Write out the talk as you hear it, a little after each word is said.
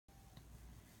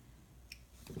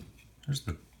Here's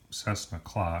the Cessna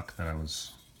clock that I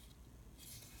was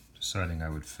deciding I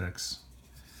would fix.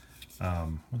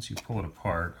 Once you pull it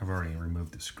apart, I've already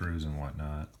removed the screws and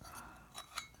whatnot.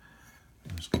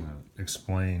 I'm just going to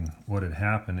explain what had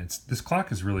happened. This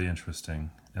clock is really interesting,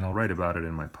 and I'll write about it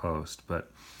in my post,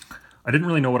 but I didn't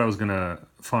really know what I was going to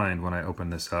find when I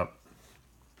opened this up.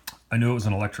 I knew it was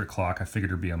an electric clock. I figured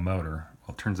it'd be a motor.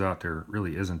 Well, it turns out there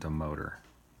really isn't a motor.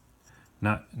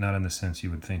 Not in the sense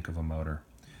you would think of a motor.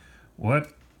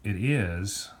 What it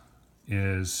is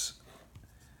there's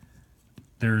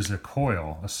a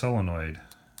coil, a solenoid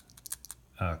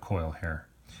coil here.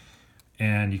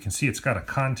 And you can see it's got a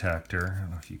contactor. I don't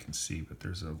know if you can see, but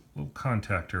there's a little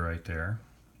contactor right there.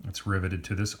 It's riveted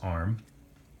to this arm.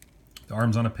 The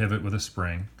arm's on a pivot with a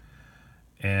spring.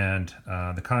 And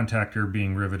the contactor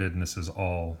being riveted, and this is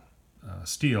all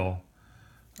steel,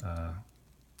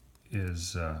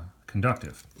 is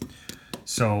conductive.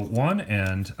 So one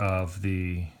end of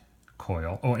the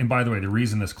coil, oh, and by the way, the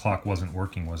reason this clock wasn't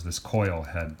working was this coil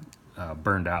had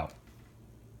burned out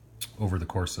over the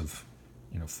course of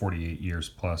 48 years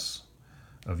plus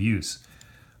of use.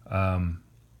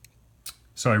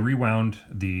 So I rewound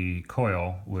the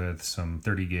coil with some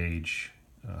 30 gauge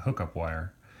hookup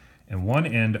wire, and one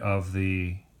end of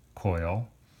the coil,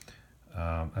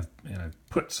 I've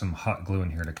put some hot glue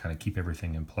in here to kind of keep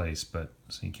everything in place, but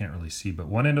so you can't really see, but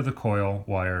one end of the coil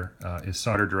wire is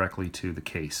soldered directly to the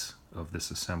case of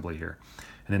this assembly here.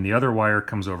 And then the other wire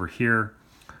comes over here.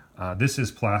 This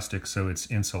is plastic, so it's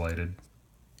insulated,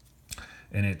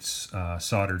 and it's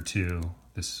soldered to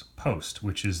this post,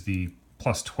 which is the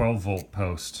plus 12 volt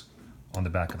post on the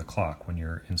back of the clock when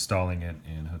you're installing it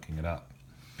and hooking it up.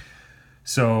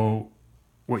 So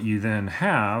what you then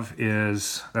have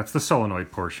is, that's the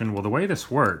solenoid portion. Well, the way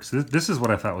this works, this is what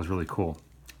I thought was really cool.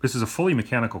 This is a fully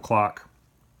mechanical clock,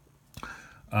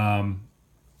 and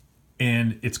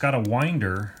it's got a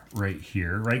winder right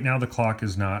here. Right now the clock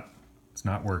is not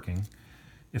working.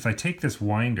 If I take this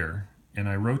winder and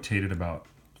I rotate it about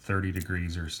 30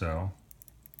 degrees or so,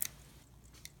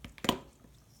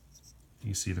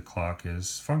 you see the clock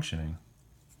is functioning.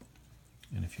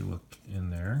 And if you look in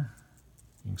there,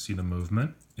 you can see the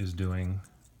movement is doing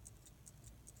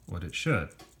what it should.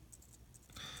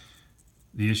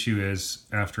 The issue is,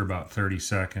 after about 30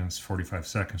 seconds, 45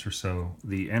 seconds or so,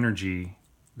 the energy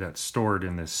that's stored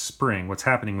in this spring, what's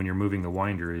happening when you're moving the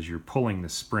winder is you're pulling the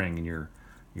spring and you're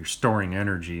storing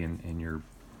energy, and you're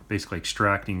basically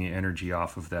extracting the energy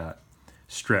off of that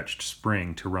stretched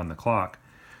spring to run the clock.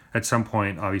 At some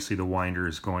point, obviously, the winder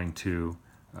is going to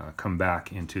come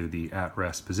back into the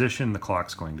at-rest position. The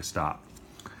clock's going to stop.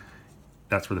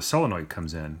 That's where the solenoid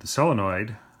comes in. The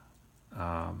solenoid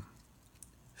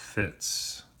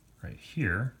fits right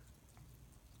here.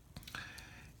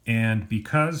 And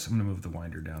because, I'm going to move the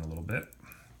winder down a little bit,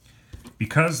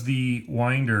 because the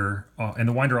winder, and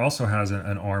the winder also has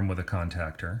an arm with a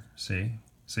contactor, see,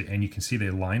 and you can see they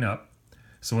line up.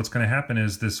 So what's going to happen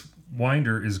is this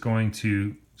winder is going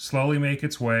to slowly make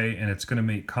its way, and it's going to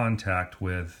make contact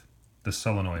with the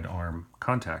solenoid arm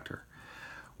contactor.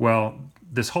 Well,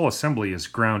 this whole assembly is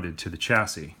grounded to the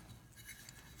chassis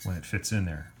when it fits in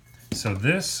there. So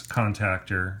this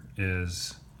contactor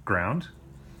is ground,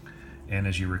 and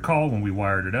as you recall, when we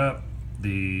wired it up,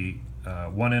 the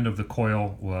one end of the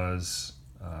coil was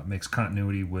makes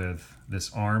continuity with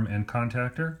this arm and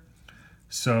contactor.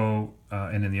 So,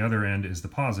 and then the other end is the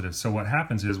positive. So what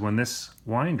happens is, when this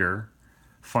winder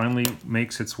finally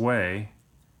makes its way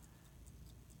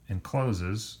and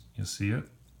closes, you'll see it.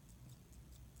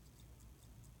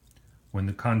 When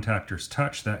the contactors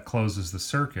touch, that closes the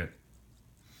circuit.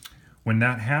 When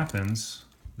that happens,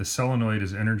 the solenoid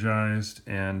is energized,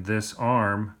 and this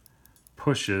arm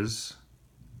pushes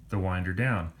the winder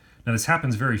down. Now this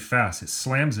happens very fast. It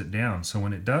slams it down. So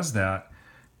when it does that,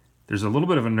 there's a little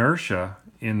bit of inertia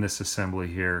in this assembly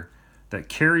here that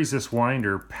carries this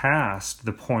winder past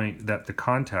the point that the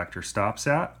contactor stops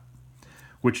at,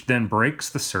 which then breaks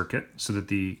the circuit so that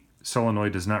the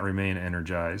solenoid does not remain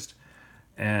energized.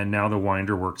 And now the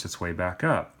winder works its way back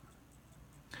up.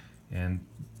 And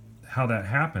how that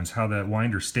happens, how that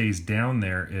winder stays down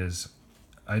there is,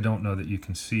 I don't know that you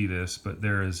can see this, but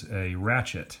there is a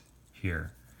ratchet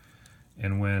here.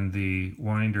 And when the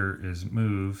winder is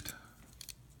moved,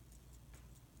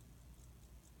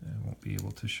 I won't be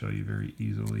able to show you very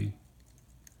easily.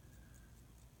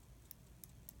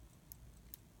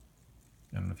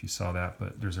 I don't know if you saw that,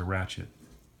 but there's a ratchet.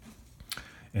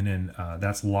 And then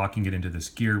that's locking it into this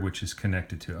gear, which is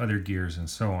connected to other gears and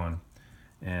so on.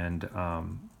 And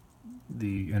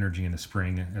the energy in the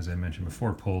spring, as I mentioned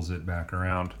before, pulls it back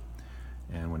around.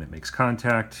 And when it makes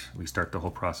contact, we start the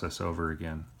whole process over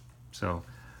again. So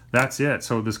that's it.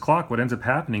 So this clock, what ends up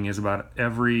happening is about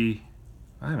every,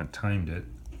 I haven't timed it,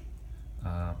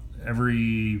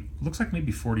 every, looks like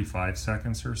maybe 45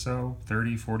 seconds or so,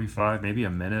 30, 45, maybe a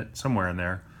minute, somewhere in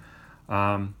there.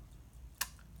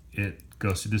 It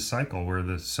goes through this cycle where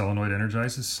the solenoid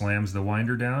energizes, slams the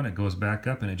winder down, it goes back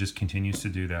up, and it just continues to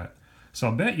do that. So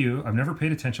I'll bet you, I've never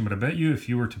paid attention, but I bet you if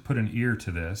you were to put an ear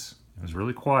to this, it was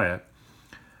really quiet,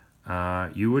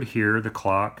 you would hear the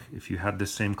clock, if you had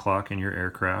this same clock in your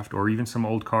aircraft, or even some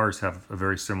old cars have a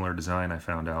very similar design, I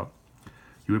found out.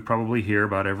 You would probably hear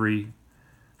about every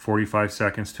 45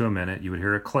 seconds to a minute, you would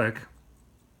hear a click,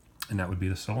 and that would be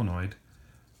the solenoid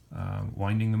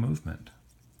winding the movement.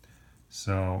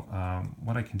 So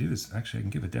what I can do is, actually I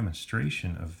can give a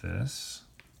demonstration of this.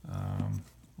 I've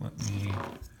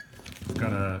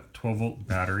got a 12 volt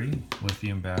battery,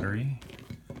 lithium battery,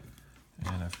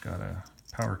 and I've got a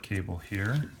power cable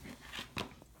here.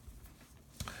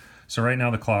 So right now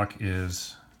the clock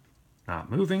is not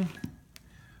moving.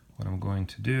 What I'm going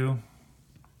to do,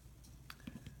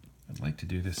 I'd like to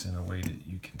do this in a way that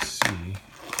you can see.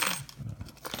 I'm going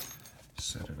to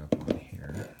set it up on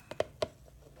here.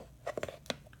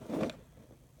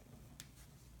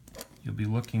 You'll be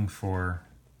looking for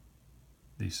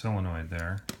the solenoid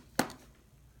there.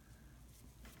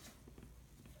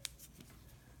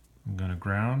 I'm going to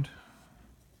ground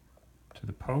to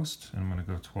the post, and I'm going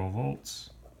to go 12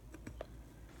 volts,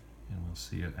 and we'll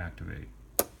see it activate.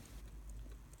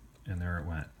 And there it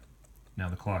went. Now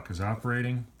the clock is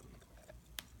operating.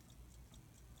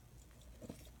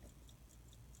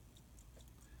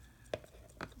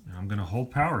 Now I'm going to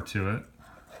hold power to it.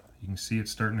 You can see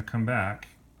it's starting to come back.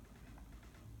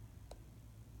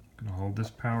 I'm going to hold this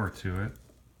power to it.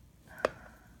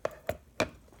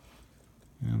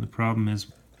 Now the problem is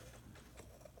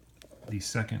the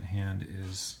second hand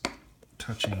is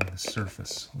touching the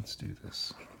surface. Let's do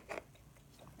this.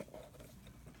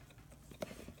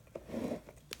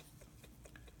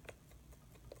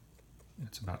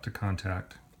 It's about to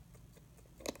contact.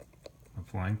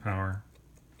 Applying power,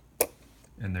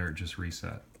 and there it just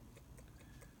reset.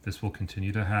 This will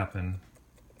continue to happen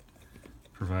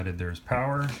provided there's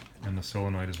power and the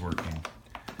solenoid is working.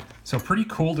 So pretty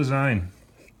cool design.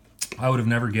 I would have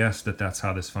never guessed that that's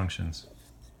how this functions.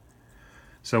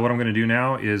 So what I'm going to do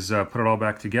now is put it all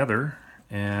back together,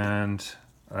 and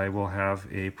I will have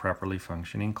a properly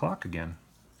functioning clock again.